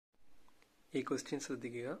ഈ ക്വസ്റ്റ്യൻ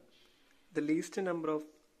ശ്രദ്ധിക്കുക. The least number of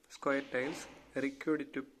square tiles required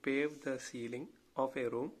to pave the ceiling of a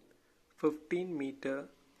room 15 meter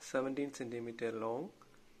 17 centimeter long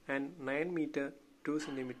and 9 meter 2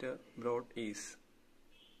 centimeter broad is.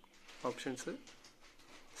 Options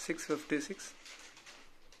 656,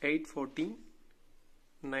 814,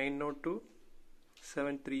 902,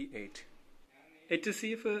 738.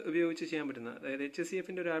 HCF ഉപയോഗിച്ച് ചെയ്യാൻ പറ്റുന്ന, അതായത്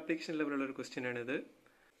HCFന്റെ ഒരു application ലെവലുള്ള ഒരു question ആണിത്.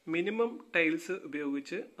 മിനിമം ടൈൽസ്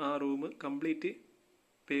ഉപയോഗിച്ച് ആ റൂം കംപ്ലീറ്റ്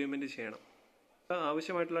പേയ്മെന്റ് ചെയ്യണം.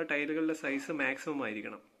 ആവശ്യമായിട്ടുള്ള ടൈലുകളുടെ സൈസ് മാക്സിമം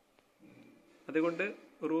ആയിരിക്കണം. അതുകൊണ്ട്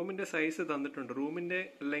റൂമിന്റെ സൈസ് തന്നിട്ടുണ്ട്, റൂമിന്റെ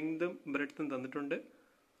ലെങ്തും ബ്രെഡ്ത്തും തന്നിട്ടുണ്ട്.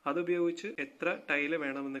 അതുപയോഗിച്ച് എത്ര ടൈല്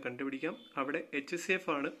വേണമെന്ന് കണ്ടുപിടിക്കാം. അവിടെ HCF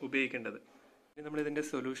ആണ് ഉപയോഗിക്കേണ്ടത്. ഇനി നമ്മൾ ഇതിന്റെ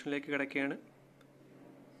സൊല്യൂഷനിലേക്ക് കിടക്കുകയാണ്.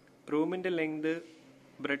 റൂമിന്റെ ലെങ്ത്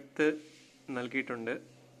ബ്രെഡ്ത്ത് നൽകിയിട്ടുണ്ട്.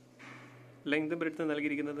 ലെങ്ത് ബ്രെഡ്ത്ത്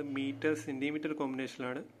നൽകിയിരിക്കുന്നത് മീറ്റർ സെന്റിമീറ്റർ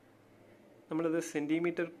കോമ്പിനേഷനിലാണ്. നമ്മളത്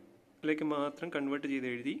സെന്റിമീറ്ററിലേക്ക് മാത്രം കൺവേർട്ട് ചെയ്ത്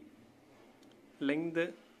എഴുതി. Length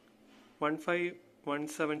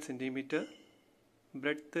 1517 centimetre,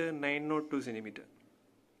 breadth 902 centimetre.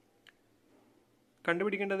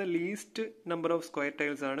 കണ്ടുപിടിക്കേണ്ടത് least number of square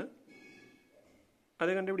tiles ആണ്.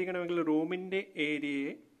 അത് കണ്ടുപിടിക്കണമെങ്കിൽ റൂമിന്റെ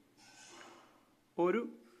ഏരിയയെ ഒരു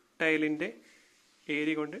ടൈലിന്റെ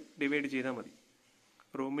ഏരിയ കൊണ്ട് ഡിവൈഡ് ചെയ്താൽ മതി.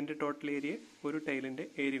 റൂമിന്റെ ടോട്ടൽ ഏരിയ ഒരു ടൈലിന്റെ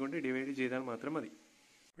ഏരിയ കൊണ്ട് ഡിവൈഡ് ചെയ്താൽ മാത്രം മതി.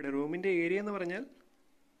 ഇവിടെ റൂമിന്റെ ഏരിയ എന്ന് പറഞ്ഞാൽ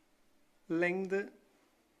ലെങ്ത്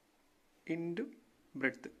ഇൻറ്റു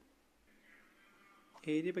ബ്രെഡ്ത്ത്.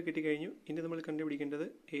 ഏരിയ ഇപ്പോൾ കിട്ടിക്കഴിഞ്ഞു. ഇനി നമ്മൾ കണ്ടുപിടിക്കേണ്ടത്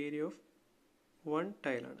ഏരിയ ഓഫ് വൺ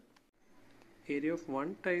ടൈലാണ്. ഏരിയ ഓഫ് വൺ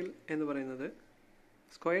ടൈൽ എന്ന് പറയുന്നത്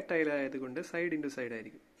സ്ക്വയർ ടൈൽ ആയതുകൊണ്ട് സൈഡ് ഇൻറ്റു സൈഡ്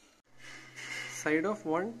ആയിരിക്കും. Side of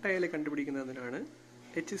one tile കണ്ടുപിടിക്കുന്നതിനാണ്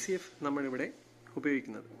HCF നമ്മളിവിടെ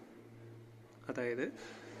ഉപയോഗിക്കുന്നത്. അതായത്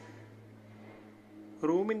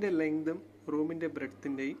റൂമിന്റെ ലെങ്തും റൂമിന്റെ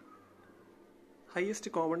ബ്രെഡ്ത്തിന്റെയും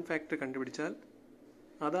ഹയസ്റ്റ് കോമൺ ഫാക്ടർ കണ്ടുപിടിച്ചാൽ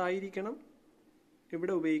അതായിരിക്കണം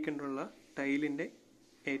ഇവിടെ ഉപയോഗിക്കേണ്ടുള്ള ടൈലിന്റെ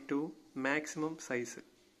ഏറ്റവും മാക്സിമം സൈസ്.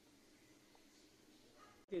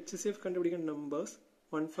 HCF കണ്ടുപിടിക്കേണ്ട numbers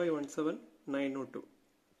 1517, 902.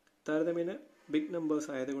 താരതമ്യേന ബിഗ്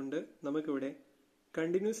നമ്പേഴ്സ് ആയതുകൊണ്ട് നമുക്കിവിടെ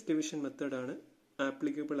കണ്ടിന്യൂസ് ഡിവിഷൻ മെത്തേഡാണ്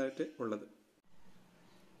ആപ്ലിക്കബിൾ ആയിട്ട് ഉള്ളത്.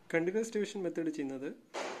 കണ്ടിന്യൂസ് ഡിവിഷൻ മെത്തേഡ് ചെയ്യുന്നത്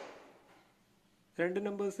രണ്ട്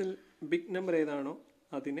നമ്പേഴ്സിൽ ബിഗ് നമ്പർ ഏതാണോ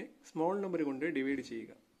അതിനെ സ്മോൾ നമ്പർ കൊണ്ട് ഡിവൈഡ്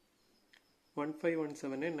ചെയ്യുക.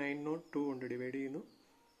 1517 902 കൊണ്ട് ഡിവൈഡ് ചെയ്യുന്നു.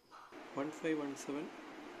 1517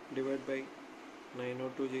 ഡിവൈഡ് ബൈ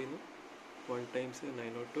 902 ചെയ്യുന്നു. 1 ടൈംസ്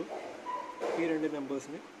 902. ഈ രണ്ട്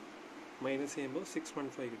നമ്പേഴ്സിനെ മൈനസ് ചെയ്യുമ്പോൾ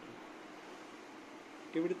 615 കിട്ടുന്നു.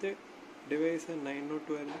 ഇവിടുത്തെ ഡിവൈസ്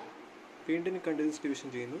 902 ആയിരുന്നു. വീണ്ടും കണ്ടിന്യൂസ് ഡിവിഷൻ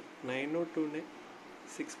ചെയ്യുന്നു. 902നെ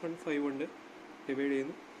 615 കൊണ്ട് ഡിവൈഡ്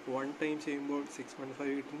ചെയ്യുന്നു. 1 ടൈം ചെയ്യുമ്പോൾ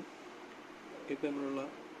 615 കിട്ടുന്നു. ഇത് തമ്മിലുള്ള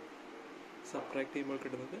സബ്ട്രാക്ട് ചെയ്യുമ്പോൾ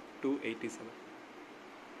കിട്ടുന്നത് 287.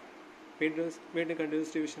 വീണ്ടും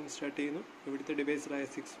കണ്ടിന്യൂസ് ഡിവിഷൻ സ്റ്റാർട്ട് ചെയ്യുന്നു. ഇവിടുത്തെ ഡിവൈസറായ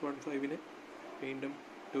 615നെ വീണ്ടും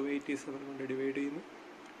 287 കൊണ്ട് ഡിവൈഡ് ചെയ്യുന്നു.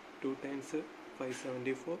 2 ടൈംസ്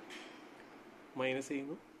 574 മൈനസ്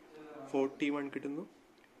ചെയ്യുന്നു. 41 കിട്ടുന്നു.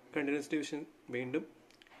 കണ്ടിന്യൂസ് ഡിവിഷൻ വീണ്ടും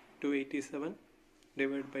 287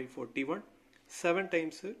 divide by 41. 7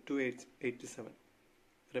 times 287,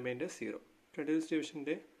 reminder 0. Continuous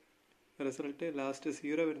ഡിവിഷൻ്റെ result last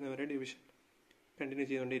 0 വരുന്നവരെ ഡിവിഷൻ കണ്ടിന്യൂ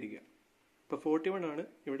ചെയ്തുകൊണ്ടേയിരിക്കുക. ഇപ്പോൾ 41 ആണ്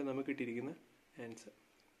ഇവിടെ നമുക്ക് കിട്ടിയിരിക്കുന്ന ആൻസർ.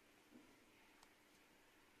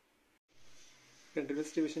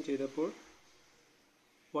 കണ്ടിന്യൂസ് ഡിവിഷൻ ചെയ്തപ്പോൾ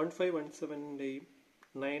 1517ൻ്റെയും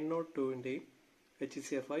 902ൻ്റെയും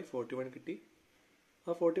HCF ആയി 41 കിട്ടി.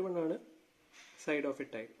 ആ 41 ആണ് സൈഡ് ഓഫ് എ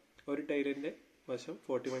ടൈൽ. ഒരു ടൈലിൻ്റെ വശം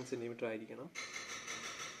 41 സെന്റിമീറ്റർ ആയിരിക്കണം.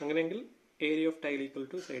 അങ്ങനെയെങ്കിൽ area of tile equal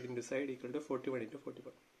to side into side equal to 41 into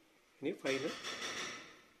 41. ഇനി ഫൈനൽ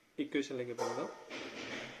ഇക്വേഷനിലേക്ക് പോകാം.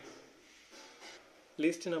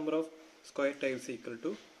 Least number of square tiles equal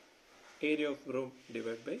to area of room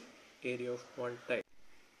divide by area of one tile.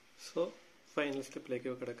 So final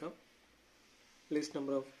സ്റ്റെപ്പിലേക്ക് കിടക്കാം. Least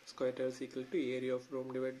number of square tiles equal to area of room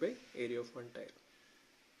divide by area of one tile.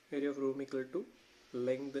 Area of room equal to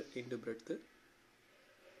length into breadth,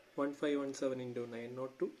 1517 into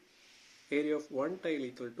 902. Area of one tile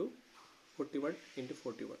equal to 41 into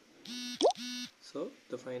 41. So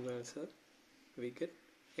the final answer we get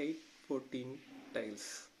 814 tiles.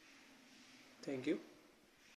 Thank you.